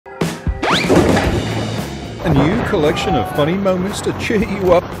A new collection of funny moments to cheer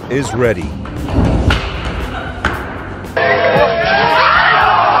you up is ready.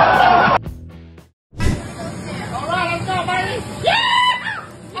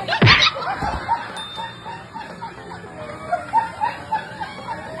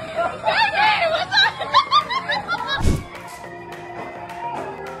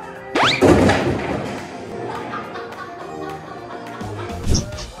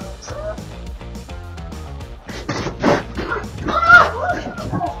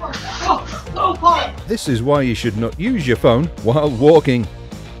 This is why you should not use your phone while walking.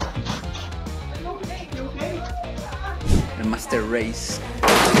 The master race.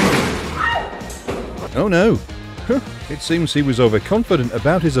 Oh no! It seems he was overconfident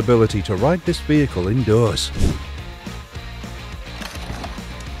about his ability to ride this vehicle indoors.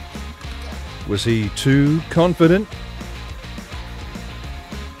 Was he too confident?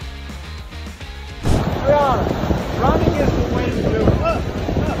 Running is the way to do it.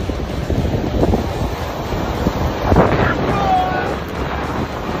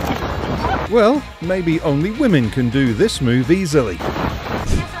 Well, maybe only women can do this move easily.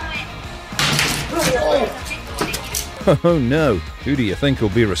 Oh no, who do you think will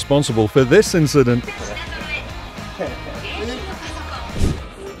be responsible for this incident?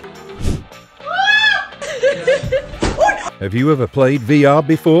 Have you ever played VR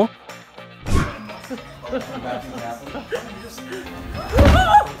before?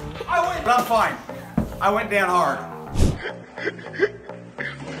 But I'm fine. I went down hard.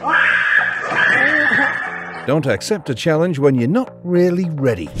 Don't accept a challenge when you're not really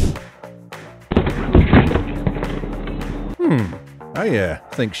ready. I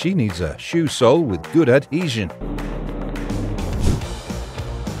think she needs a shoe sole with good adhesion.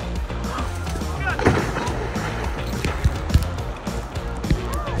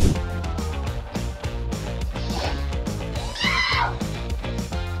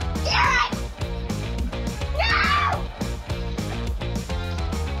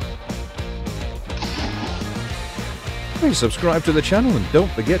 Please subscribe to the channel and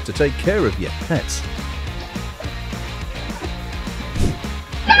don't forget to take care of your pets.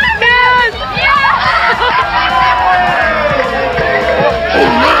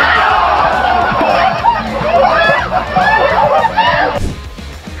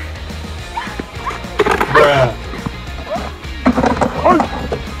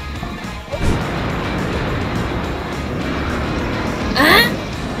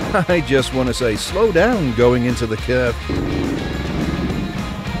 I just want to say slow down going into the curve.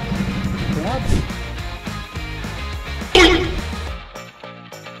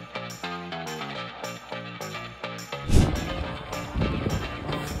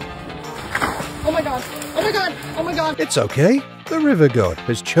 Oh my god! Oh my god! Oh my god! It's okay. The river god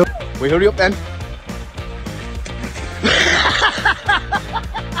has chosen. We hurry up then.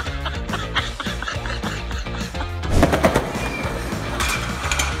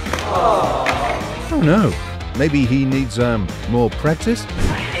 Oh no. Maybe he needs more practice?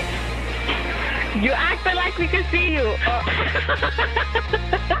 You acted like we could see you.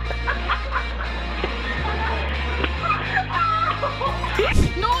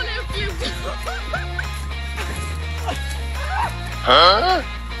 No, nephew! Huh?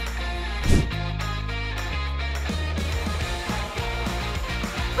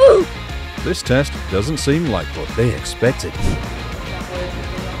 This test doesn't seem like what they expected.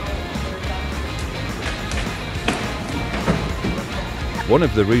 One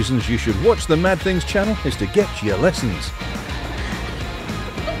of the reasons you should watch the madthings channel is to get your lessons.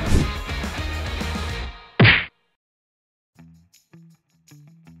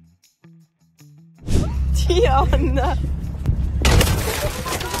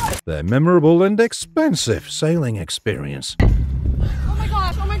 Their memorable and expensive sailing experience. Oh my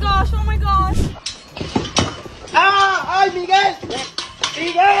gosh! Oh my gosh! Oh my gosh! Ah! ¡Ay, Miguel!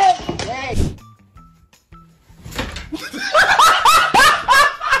 ¡Miguel! Hey.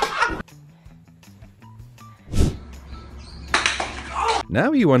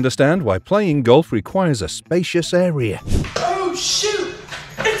 Now you understand why playing golf requires a spacious area. Oh, shoot!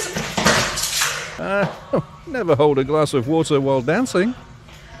 Never hold a glass of water while dancing.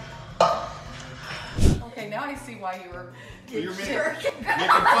 Okay, now I see why you were. You're making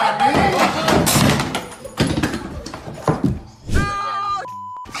fun of me.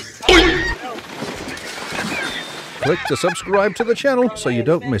 Click to subscribe to the channel so you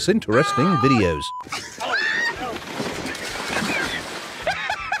don't miss interesting videos.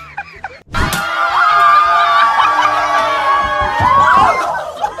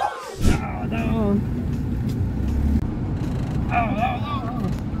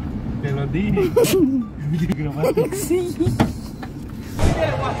 Te lo dije.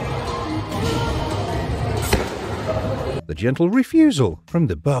 The gentle refusal from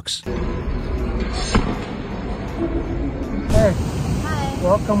the box. Hey. Hi.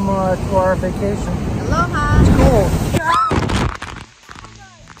 Welcome to our vacation. Aloha. It's cool.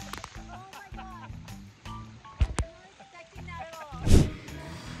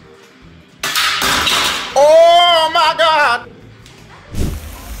 Oh my God!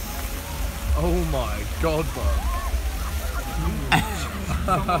 Oh my God, bro.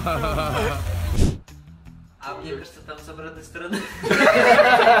 А мне кажется, там с обратной стороны.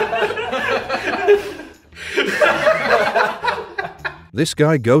 This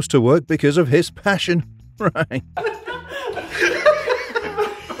guy goes to work because of his passion, right?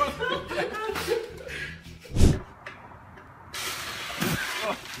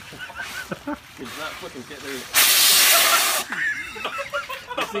 Did that fucking get there?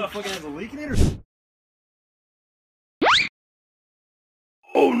 This thing fucking has a leak in it or?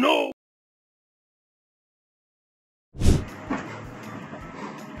 Oh no!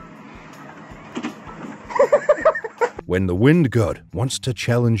 When the wind god wants to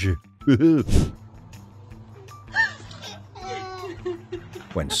challenge you.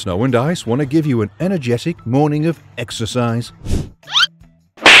 When snow and ice want to give you an energetic morning of exercise.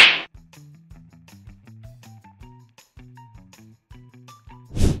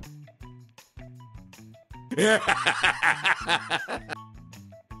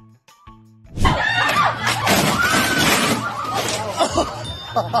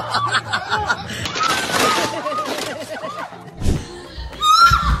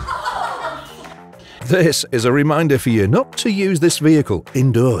 This is a reminder for you not to use this vehicle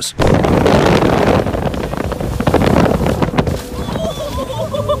indoors.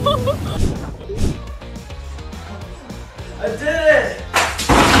 I did it!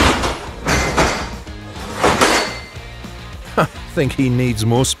 Think he needs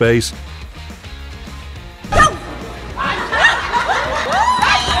more space.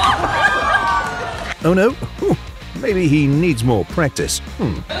 Oh no, maybe he needs more practice.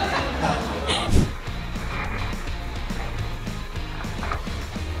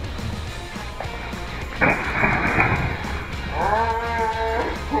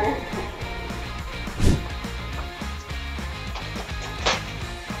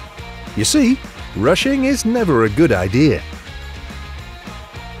 You see, rushing is never a good idea.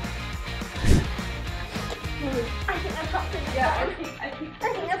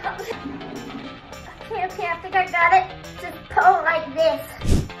 I think I think I got it. Just pull like this.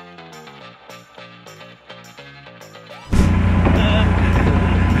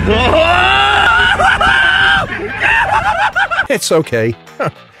 It's okay.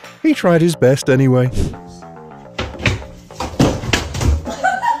 He tried his best anyway.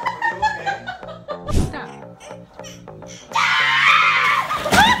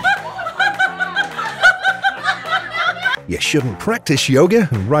 You shouldn't practice yoga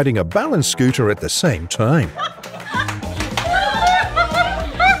and riding a balance scooter at the same time.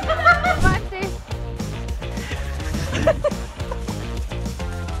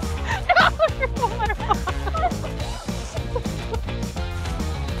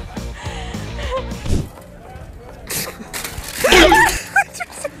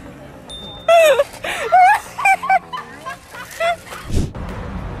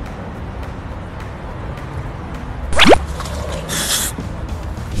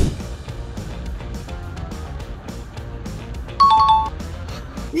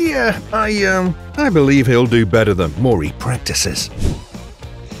 Yeah, I believe he'll do better the more he practices.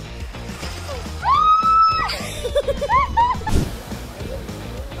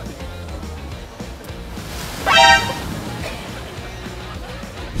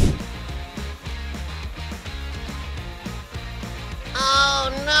 Oh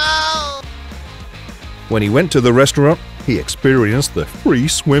no! When he went to the restaurant, he experienced the free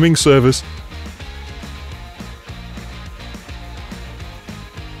swimming service.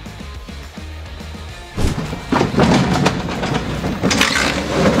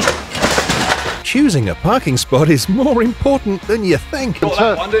 Choosing a parking spot is more important than you think. Got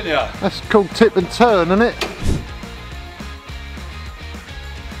that one, didn't you? That's called tip and turn, isn't it?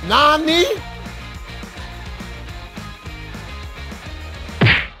 Nani?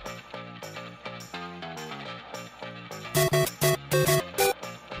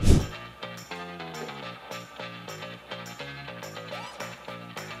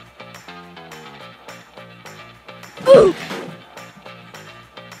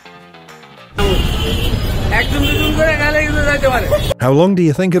 How long do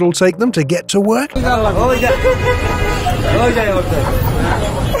you think it'll take them to get to work? Oh, yeah.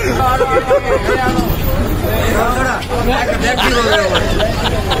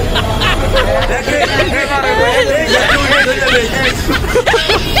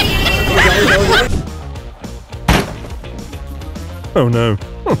 Oh no.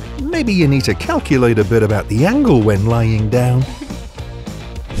 Maybe you need to calculate a bit about the angle when lying down.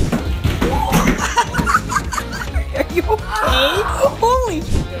 Are you okay? Holy.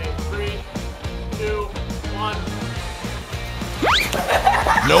 Okay, 3, 2, 1.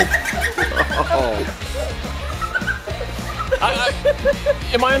 Nope.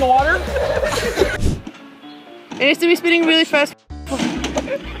 Am I in the water? It needs to be spinning really fast.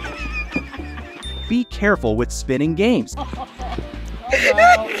 Be careful with spinning games.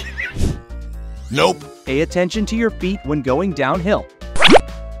 Nope. Pay attention to your feet when going downhill.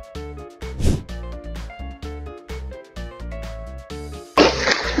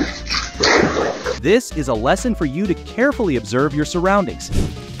 This is a lesson for you to carefully observe your surroundings.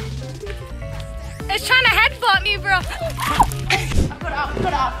 It's trying to headbutt me, bro.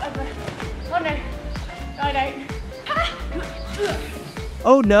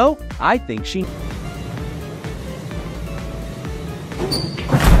 Oh no, I think she...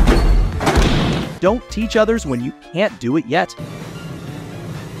 Don't teach others when you can't do it yet.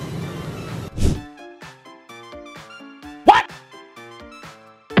 What?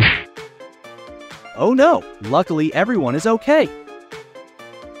 Oh no, luckily everyone is okay.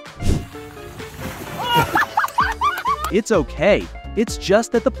 It's okay. It's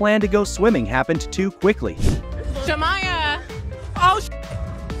just that the plan to go swimming happened too quickly. Jemiah. Oh,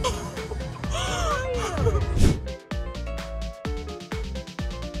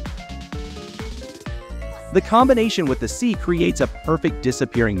 The combination with the sea creates a perfect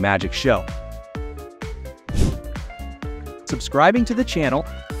disappearing magic show. Subscribing to the channel,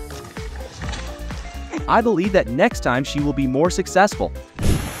 I believe that next time she will be more successful.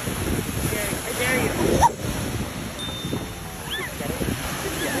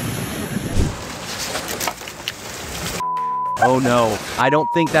 Oh no, I don't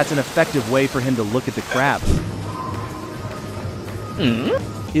think that's an effective way for him to look at the crab.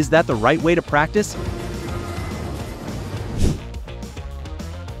 Is that the right way to practice?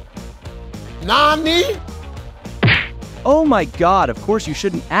 Nani? Oh my god, of course you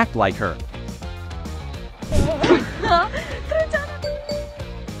shouldn't act like her.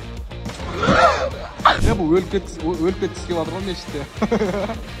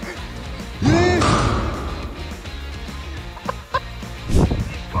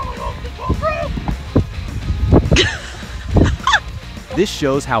 This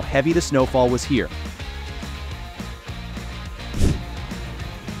shows how heavy the snowfall was here.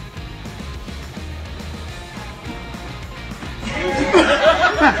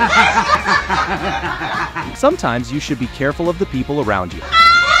 Sometimes you should be careful of the people around you.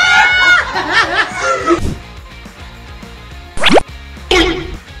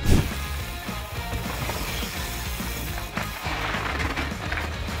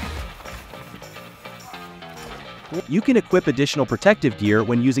 You can equip additional protective gear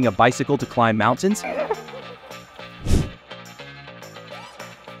when using a bicycle to climb mountains.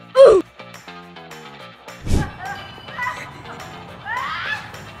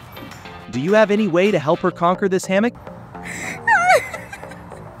 Do you have any way to help her conquer this hammock?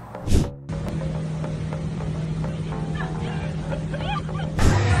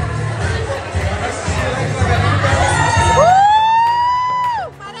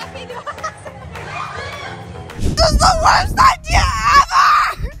 this is the worst idea ever!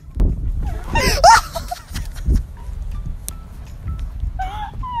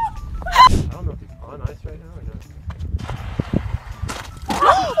 I don't know if he's on ice right now or not.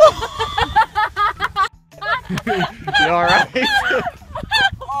 You alright?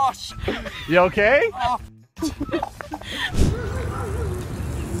 Oh, shit. You okay?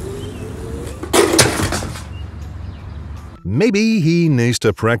 Maybe he needs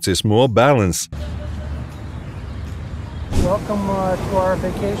to practice more balance. Welcome to our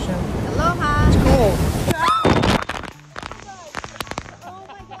vacation. Aloha. It's cool. Oh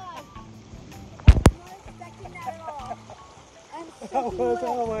my god. I was not expecting that at all. I'm so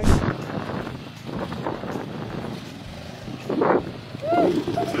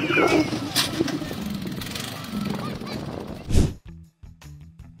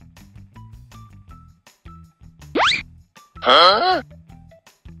Huh?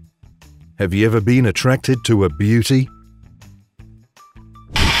 Have you ever been attracted to a beauty?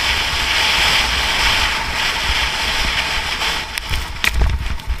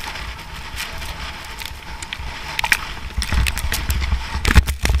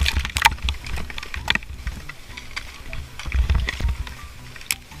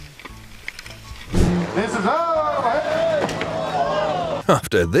 This is over. Hey!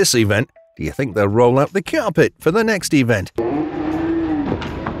 After this event, do you think they'll roll out the carpet for the next event?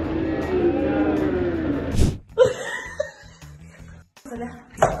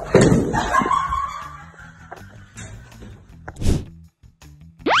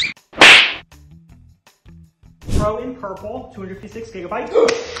 Pro in purple, 256 gigabytes.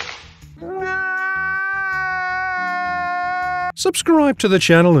 Subscribe to the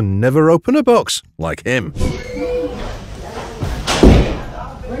channel and never open a box like him.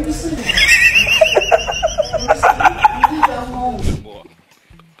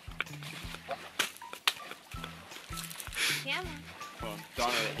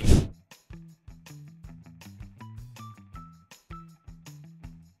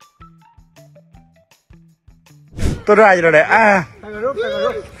 Tôi ra rồi nè. À.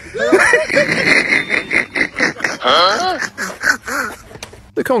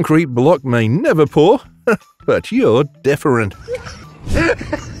 The concrete block may never pour, but you're different.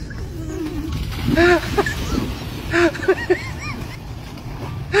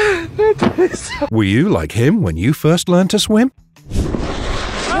 Were you like him when you first learned to swim?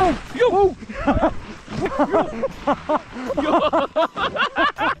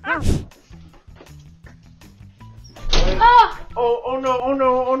 Oh no, oh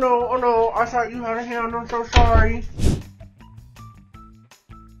no, oh no, oh no. I thought you had a hand, I'm so sorry.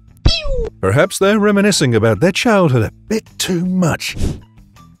 Perhaps they're reminiscing about their childhood a bit too much.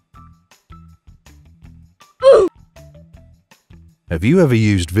 Have you ever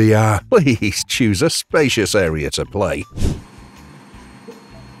used VR? Please choose a spacious area to play.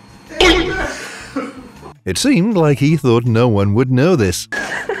 It seemed like he thought no one would know this.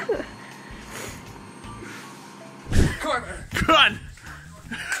 Run!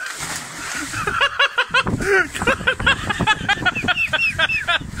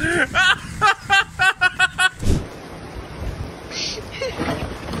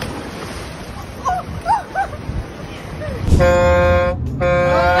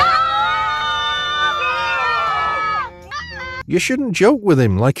 You shouldn't joke with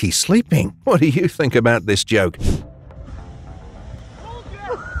him like he's sleeping. What do you think about this joke?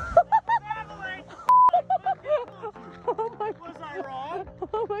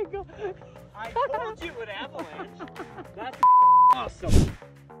 Oh my god. I told you an avalanche. That's awesome.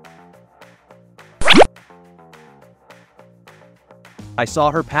 I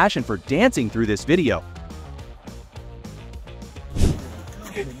saw her passion for dancing through this video.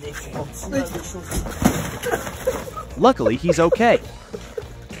 Luckily, he's okay.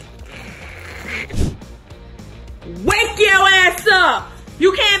 Wake your ass up!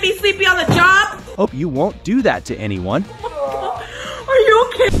 You can't be sleepy on the job! Hope you won't do that to anyone. Are you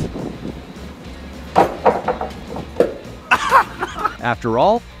okay? After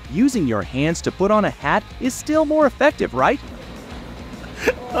all, using your hands to put on a hat is still more effective, right?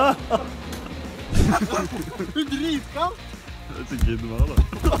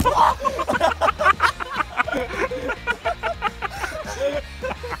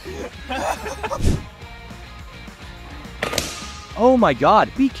 Oh my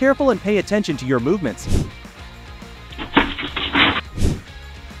god, be careful and pay attention to your movements.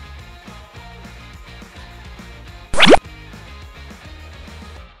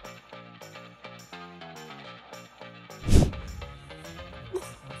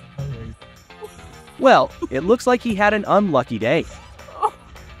 Well, it looks like he had an unlucky day.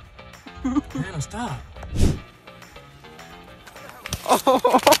 Hannah, stop.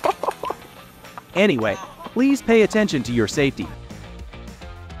 Anyway, please pay attention to your safety.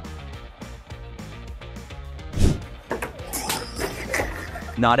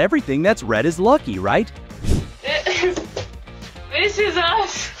 Not everything that's red is lucky, right? This is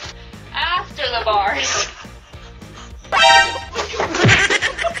us after the bars.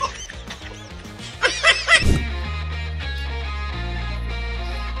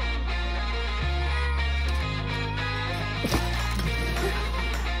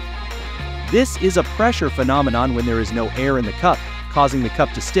 This is a pressure phenomenon when there is no air in the cup, causing the cup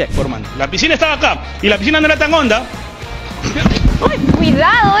to stick. La piscina está acá y la piscina no era tan honda.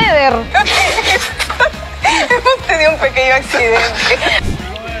 Cuidado, Eder. Hemos tenido un pequeño accidente.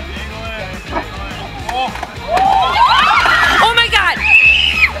 Oh my god!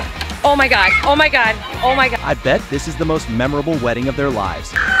 Oh my god, oh my god, oh my god. I bet this is the most memorable wedding of their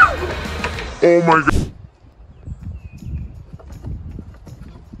lives. Oh my god.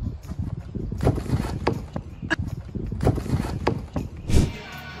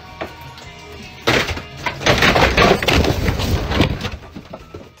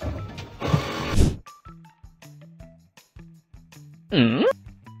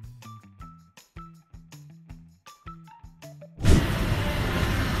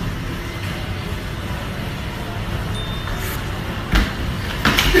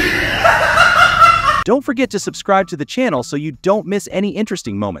 Don't forget to subscribe to the channel so you don't miss any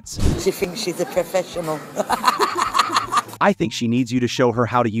interesting moments. She thinks she's a professional. I think she needs you to show her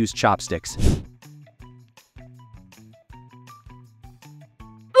how to use chopsticks.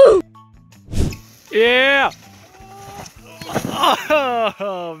 Yeah!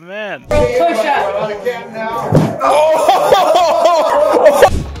 Oh, man. Push up. Again now.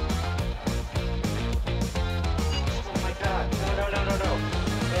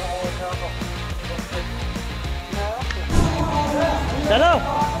 Hello!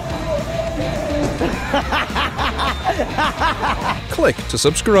 Click to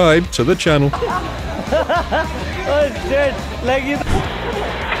subscribe to the channel. Oh shit! Like you.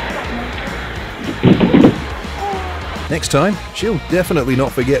 Next time, she'll definitely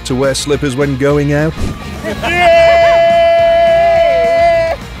not forget to wear slippers when going out. Yeah!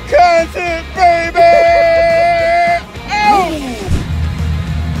 Content, baby! Oh!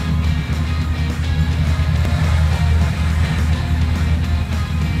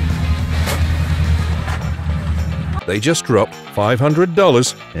 They just dropped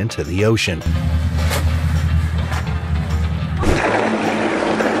 $500 into the ocean.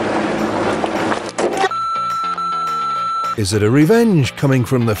 Is it a revenge coming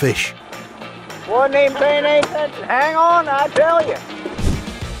from the fish? One ain't paying any attention. Hang on, I tell you.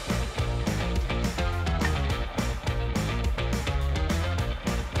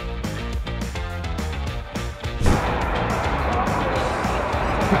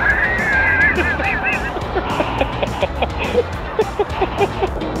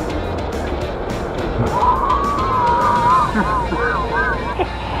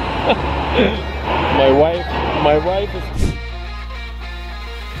 My wife is.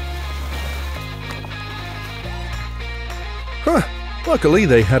 Huh. Luckily,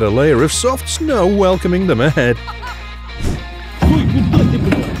 they had a layer of soft snow welcoming them ahead.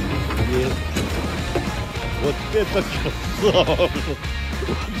 Вот это красава!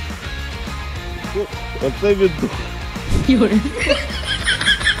 Оце віду. Юра.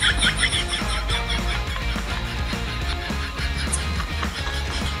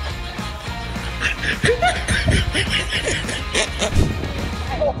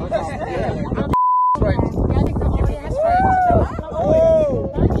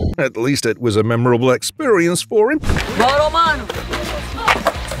 At least it was a memorable experience for him.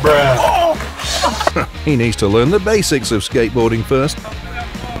 Bruh. He needs to learn the basics of skateboarding first.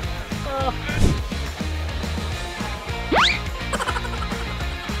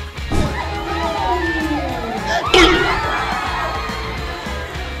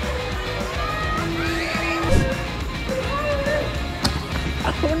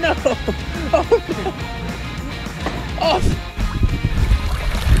 Oh no! Oh no! Oh!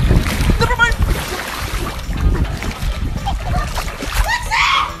 Never mind!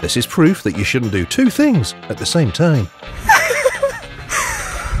 This is proof that you shouldn't do two things at the same time.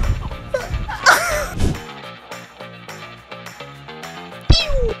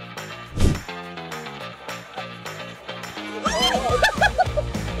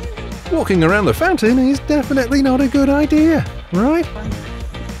 Walking around the fountain is definitely not a good idea, right?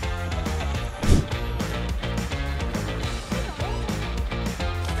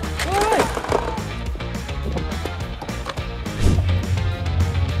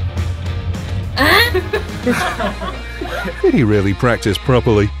 Did he really practice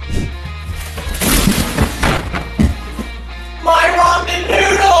properly? My ramen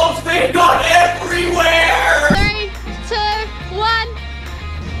noodles! They got everywhere! 3, 2, 1.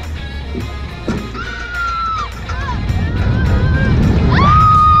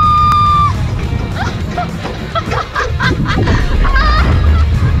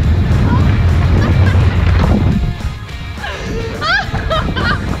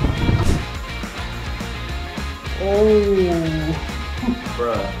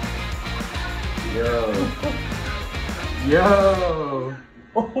 Bruh. Yo.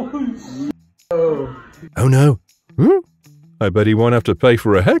 Oh no. I bet he won't have to pay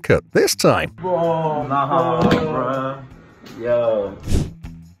for a haircut this time. Oh, nah, bruh. Yo.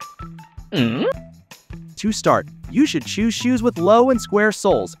 To start, you should choose shoes with low and square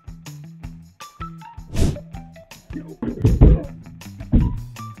soles.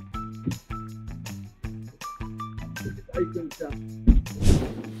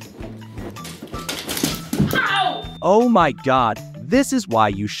 Oh my god, this is why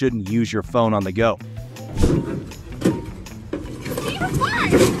you shouldn't use your phone on the go.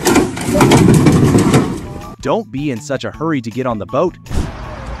 Don't be in such a hurry to get on the boat.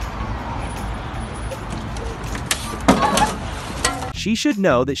 She should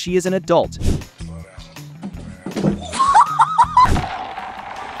know that she is an adult.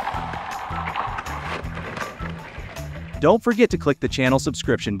 Don't forget to click the channel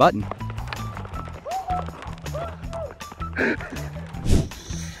subscription button.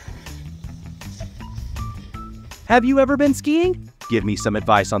 Have you ever been skiing? Give me some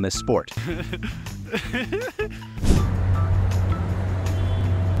advice on this sport.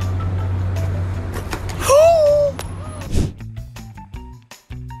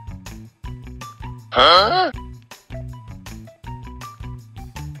 Huh?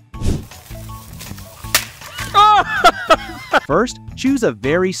 First, choose a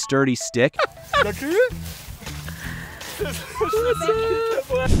very sturdy stick.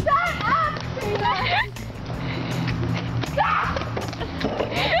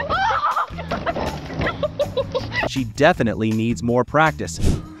 She definitely needs more practice.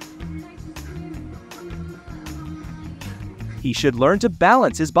 He should learn to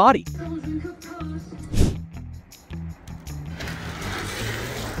balance his body.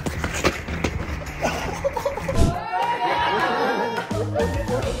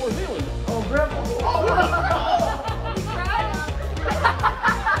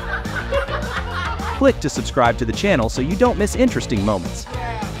 Click to subscribe to the channel so you don't miss interesting moments.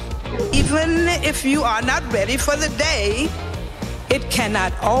 Even if you are not ready for the day, it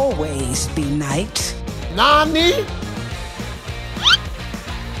cannot always be night. Nani?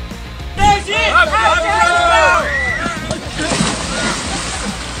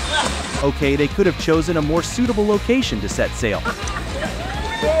 Okay, they could have chosen a more suitable location to set sail.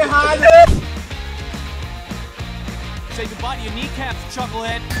 Say goodbye to your kneecaps,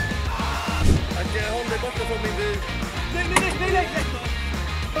 chucklehead.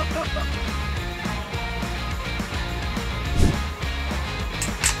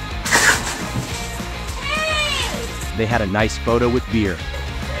 They had a nice photo with beer.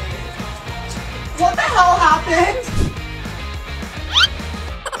 What the hell happened?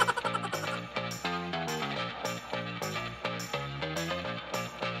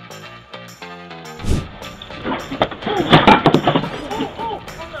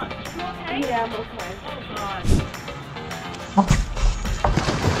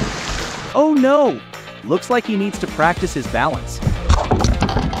 Oh no! Looks like he needs to practice his balance.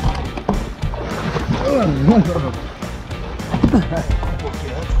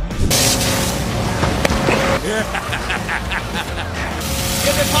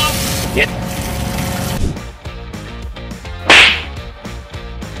 Get it, Pop! Get.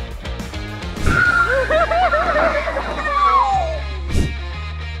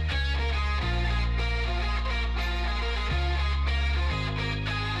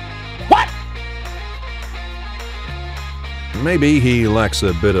 What? Maybe he lacks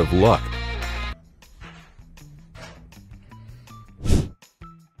a bit of luck.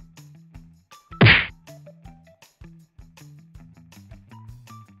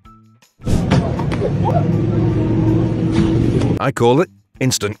 I call it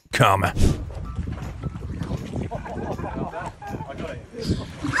instant karma.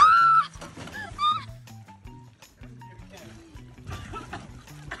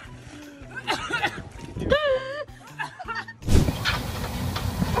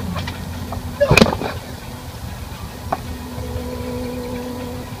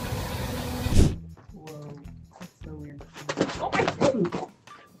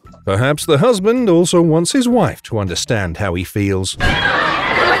 Perhaps the husband also wants his wife to understand how he feels.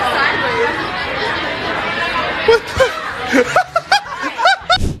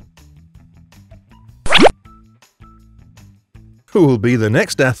 Who will be the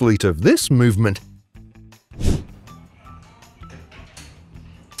next athlete of this movement?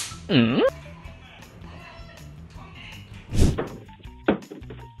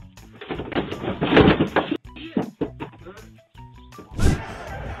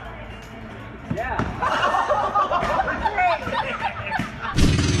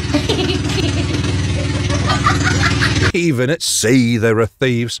 Even at sea there are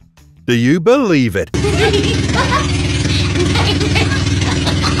thieves. Do you believe it?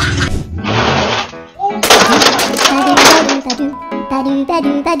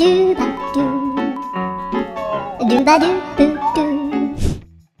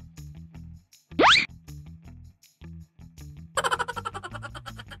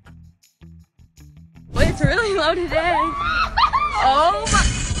 Wait, it's really low today. Oh my.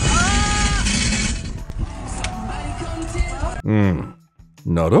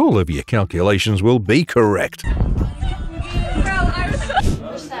 Not all of your calculations will be correct.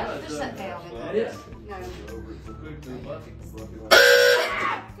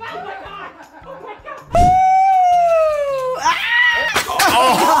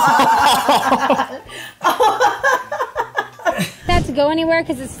 That to go anywhere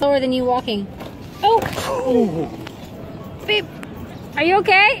because it's slower than you walking. Oh! Beep. Are you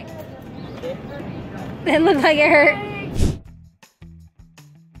okay? It looked like it hurt.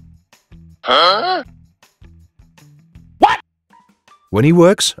 Huh? When he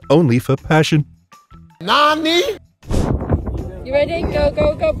works only for passion. Nani? You ready? Go,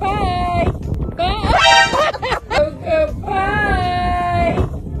 go, go, bye! Bye! Go, go, bye!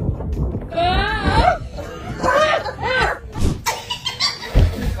 Bye!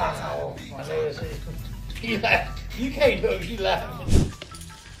 He laughed. You can't do it, he laughed.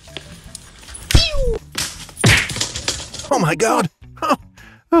 Oh my God! Oh,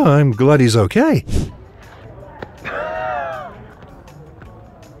 I'm glad he's okay.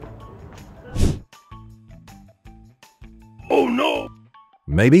 Oh no!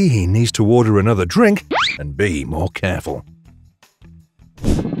 Maybe he needs to order another drink and be more careful.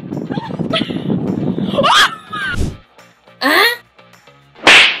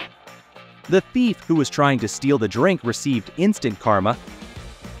 The thief who was trying to steal the drink received instant karma.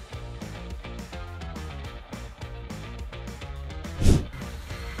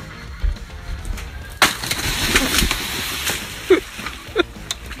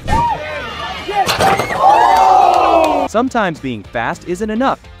 Sometimes being fast isn't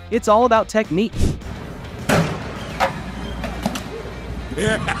enough. It's all about technique.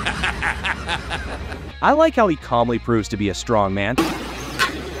 I like how he calmly proves to be a strong man.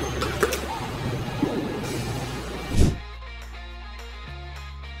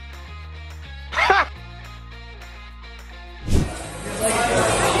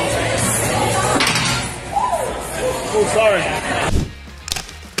 Oh, sorry.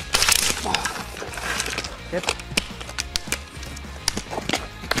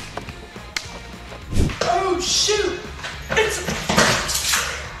 Oh, shoot!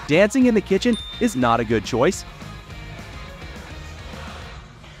 Dancing in the kitchen is not a good choice.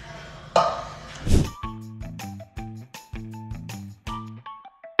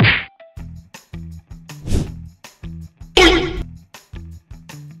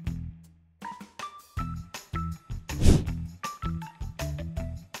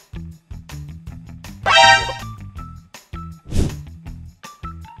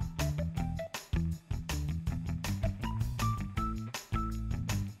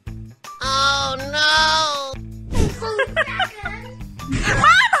 Oh no!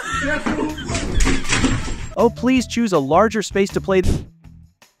 Oh, please choose a larger space to play.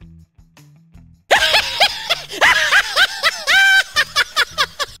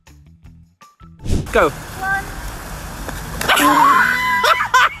 Go.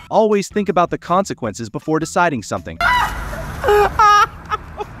 Always think about the consequences before deciding something.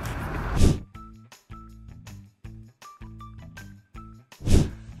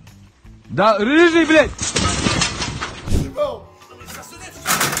 Да, рыжий, блядь!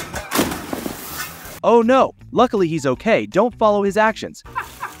 Oh no! Luckily he's okay. Don't follow his actions.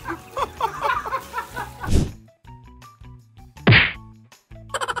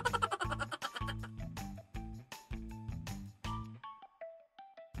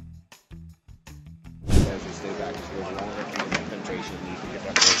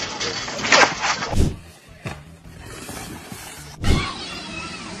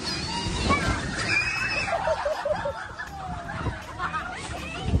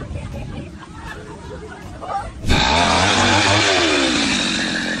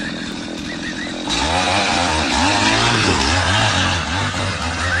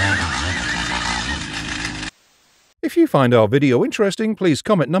 If you find our video interesting, please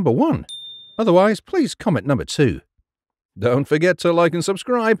comment number 1. Otherwise, please comment number 2. Don't forget to like and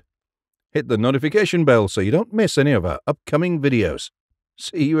subscribe. Hit the notification bell so you don't miss any of our upcoming videos.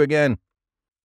 See you again.